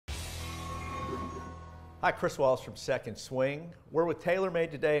Hi, Chris Wallace from Second Swing. We're with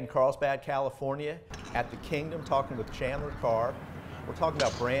TaylorMade today in Carlsbad, California at the Kingdom, talking with Chandler, Carr. We're talking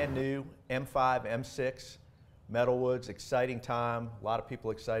about brand new M5, M6 metalwoods, exciting time. A lot of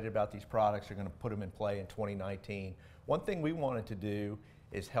people excited about these products. They're going to put them in play in 2019. One thing we wanted to do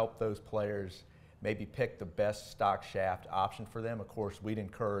is help those players maybe pick the best stock shaft option for them. Of course, we'd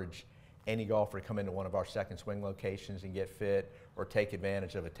encourage any golfer to come into one of our Second Swing locations and get fit, or take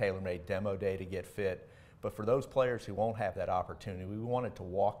advantage of a TaylorMade demo day to get fit. But for those players who won't have that opportunity, we wanted to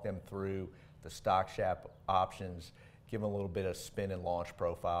walk them through the stock shaft options, give them a little bit of spin and launch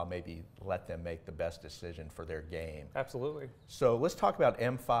profile, maybe let them make the best decision for their game. Absolutely. So let's talk about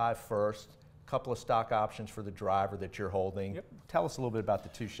M5 first. A couple of stock options for the driver that you're holding. Yep. Tell us a little bit about the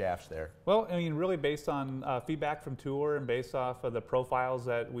two shafts there. Well, I mean, really based on feedback from Tour and based off of the profiles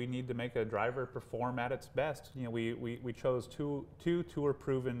that we need to make a driver perform at its best. You know, we chose two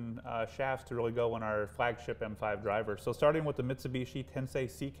Tour-proven shafts to really go on our flagship M5 driver. So starting with the Mitsubishi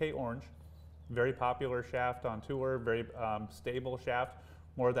Tensei Orange, very popular shaft on Tour, very stable shaft,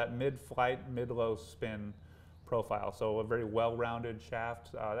 more of that mid-flight, mid-low spin profile. So a very well-rounded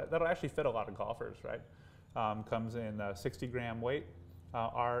shaft that'll actually fit a lot of golfers, right? Comes in 60-gram weight,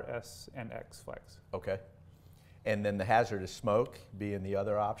 R, S, and X flex. Okay. And then the HZRDUS Smoke being the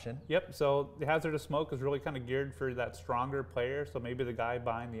other option? Yep, so the HZRDUS Smoke is really kind of geared for that stronger player. So maybe the guy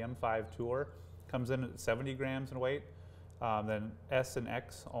buying the M5 Tour comes in at 70 grams in weight, then S and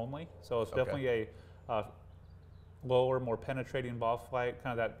X only. So it's definitely a lower, more penetrating ball flight,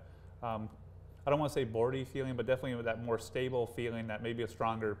 kind of that I don't want to say boardy feeling, but definitely that more stable feeling that maybe a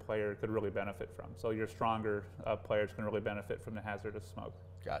stronger player could really benefit from. So your stronger players can really benefit from the HZRDUS Smoke.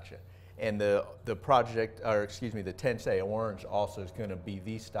 Gotcha. And the project, or excuse me, the Tensei Orange also is going to be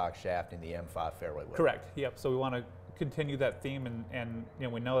the stock shaft in the M5 Fairway wood. Correct. Yep. So we want to continue that theme, and you know,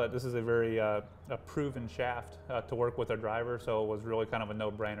 we know that this is a very a proven shaft to work with our driver. So it was really kind of a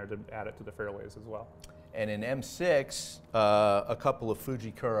no-brainer to add it to the fairways as well. And in M6, a couple of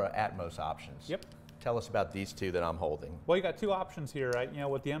Fujikura Atmos options. Yep. Tell us about these two that I'm holding. Well, you got two options here, right? You know,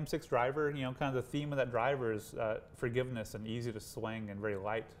 with the M6 driver, you know, kind of the theme of that driver is forgiveness and easy to swing and very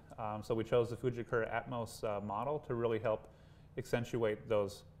light. So we chose the Fujikura Atmos model to really help accentuate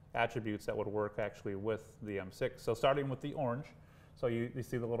those attributes that would work actually with the M6. So starting with the orange, so you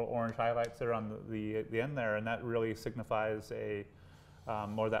see the little orange highlights there on the end there, and that really signifies a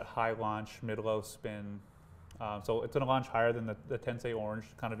more that high launch, mid-low spin. So it's going to launch higher than the Tensei Orange,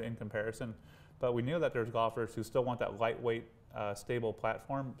 kind of in comparison. But we knew that there's golfers who still want that lightweight, stable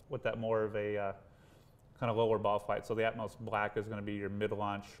platform with that more of a kind of lower ball flight. So the Atmos Black is going to be your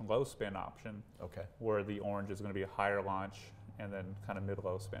mid-launch, low spin option. Okay. Where the orange is going to be a higher launch and then kind of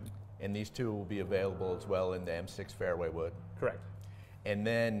mid-low spin. And these two will be available as well in the M6 Fairway wood. Correct. And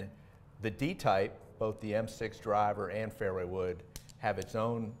then the D-type, both the M6 driver and Fairway wood, have its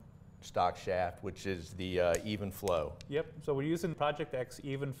own stock shaft, which is the even flow. Yep. So we're using Project X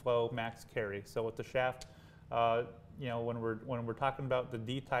even flow max carry. So with the shaft, you know, when we're talking about the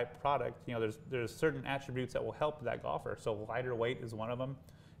D-type product, you know, there's certain attributes that will help that golfer. So lighter weight is one of them,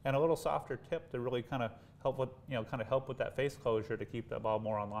 and a little softer tip to really kind of help with, you know, kind of help with that face closure to keep that ball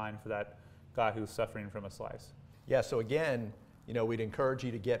more on line for that guy who's suffering from a slice. Yeah. So again, you know, we'd encourage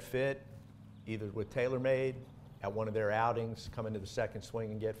you to get fit, either with TaylorMade at one of their outings, come into the Second Swing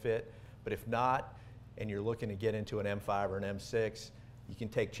and get fit. But if not, and you're looking to get into an M5 or an M6, you can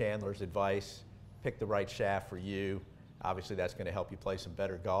take Chandler's advice, pick the right shaft for you. Obviously, that's going to help you play some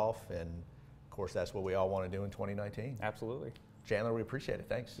better golf, and of course, that's what we all want to do in 2019. Absolutely. Chandler, we appreciate it.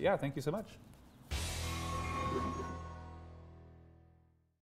 Thanks. Yeah, thank you so much.